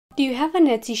Do you have an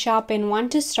Etsy shop and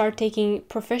want to start taking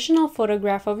professional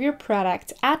photograph of your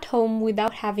products at home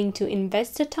without having to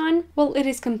invest a ton? Well, it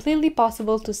is completely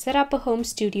possible to set up a home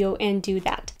studio and do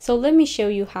that. So let me show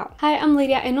you how. Hi, I'm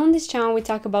Lydia, and on this channel we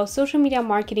talk about social media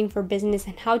marketing for business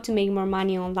and how to make more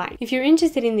money online. If you're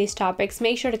interested in these topics,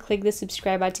 make sure to click the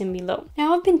subscribe button below.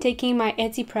 Now, I've been taking my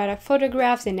Etsy product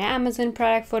photographs and Amazon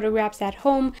product photographs at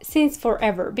home since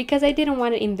forever because I didn't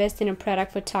want to invest in a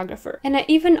product photographer. And I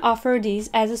even offer these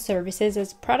as a services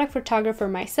as product photographer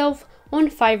myself on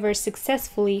Fiverr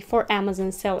successfully for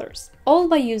Amazon sellers, all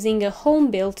by using a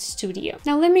home-built studio.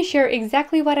 Now let me share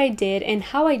exactly what I did and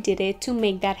how I did it to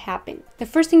make that happen. The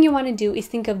first thing you want to do is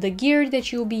think of the gear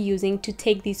that you'll be using to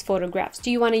take these photographs.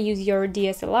 Do you want to use your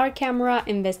DSLR camera,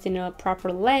 invest in a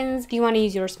proper lens? Do you want to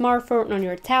use your smartphone on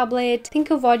your tablet?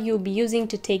 Think of what you'll be using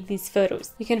to take these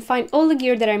photos. You can find all the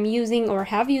gear that I'm using or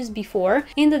have used before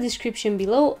in the description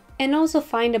below, and also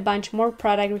find a bunch more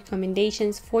product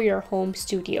recommendations for your home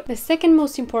studio. The second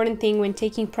most important thing when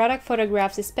taking product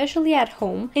photographs, especially at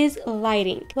home, is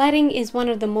lighting. Lighting is one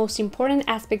of the most important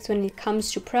aspects when it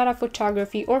comes to product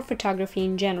photography or photography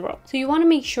in general. So you want to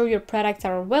make sure your products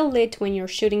are well lit when you're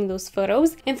shooting those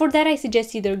photos, and for that I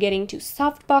suggest either getting to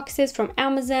soft boxes from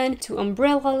Amazon, to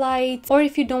umbrella lights, or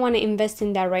if you don't want to invest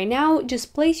in that right now,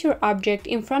 just place your object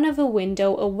in front of a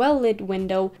window, a well-lit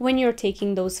window, when you're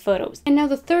taking those photos. And now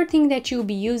the third thing that you'll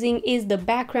be using is the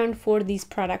background for these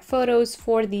product photos,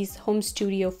 for these home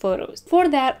studio photos. For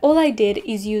that, all I did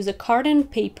is use a carton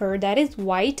paper that is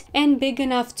white and big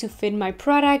enough to fit my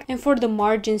product, and for the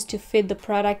margins to fit the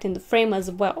product in the frame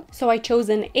as well. So I chose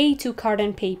an A2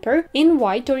 carton paper in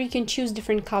white, or you can choose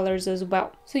different colors as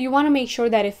well. So you want to make sure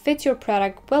that it fits your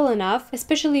product well enough,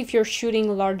 especially if you're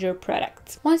shooting larger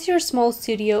products. Once your small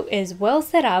studio is well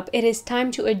set up, it is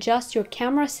time to adjust your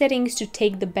camera settings to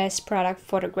take the best product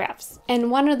photographs.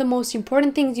 And one of the most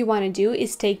important things you want to do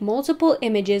is take multiple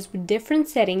images with different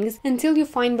settings until you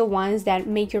find the ones that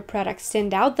make your product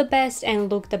stand out the best and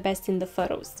look the best in the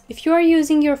photos. If you are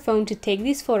using your phone to take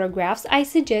these photographs, I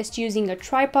suggest using a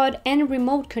tripod and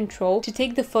remote control to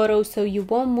take the photos so you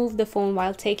won't move the phone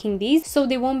while taking these, so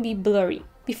they won't be blurry.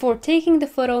 Before taking the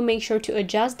photo, make sure to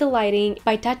adjust the lighting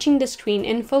by touching the screen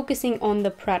and focusing on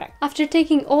the product. After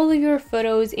taking all of your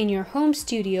photos in your home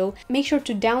studio, make sure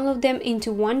to download them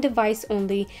into one device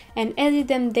only and edit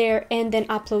them there, and then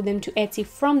upload them to Etsy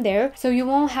from there, so you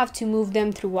won't have to move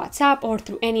them through WhatsApp or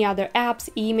through any other apps,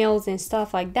 emails and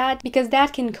stuff like that, because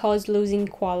that can cause losing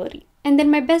quality. And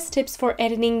then my best tips for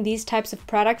editing these types of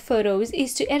product photos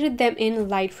is to edit them in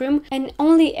Lightroom and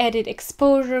only edit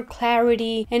exposure,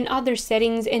 clarity and other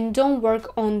settings, and don't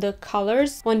work on the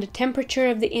colors, on the temperature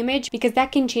of the image, because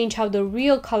that can change how the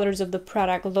real colors of the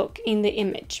product look in the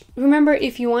image. Remember,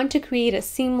 if you want to create a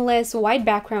seamless white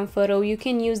background photo, you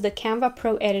can use the Canva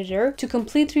Pro editor to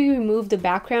completely remove the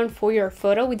background for your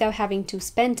photo without having to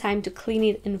spend time to clean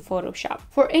it in Photoshop.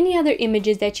 For any other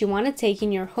images that you want to take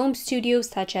in your home studio,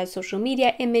 such as social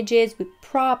media images with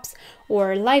props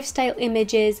or lifestyle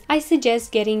images, I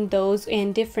suggest getting those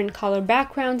in different color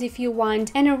backgrounds if you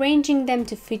want, and arranging them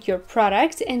to fit your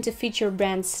product and to fit your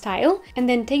brand style, and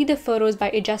then take the photos by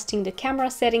adjusting the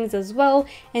camera settings as well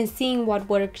and seeing what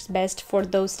works best for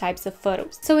those types of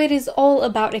photos. So it is all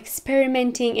about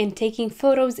experimenting and taking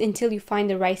photos until you find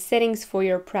the right settings for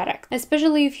your product.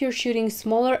 Especially if you're shooting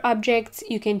smaller objects,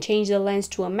 you can change the lens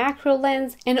to a macro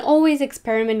lens, and always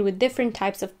experiment with different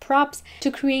types of props to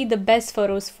create the best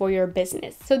photos for your business.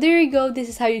 So there you go, this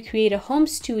is how you create a home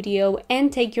studio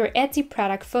and take your Etsy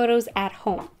product photos at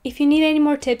home. If you need any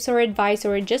more tips or advice,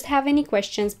 or just have any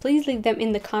questions, please leave them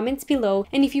in the comments below.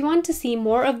 And if you want to see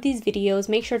more of these videos,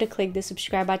 make sure to click the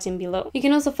subscribe button below. You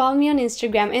can also follow me on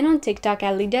Instagram and on TikTok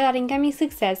at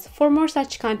Lydia.incomingsuccess for more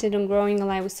such content on growing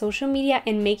online with social media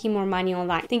and making more money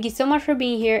online. Thank you so much for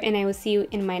being here, and I will see you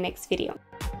in my next video.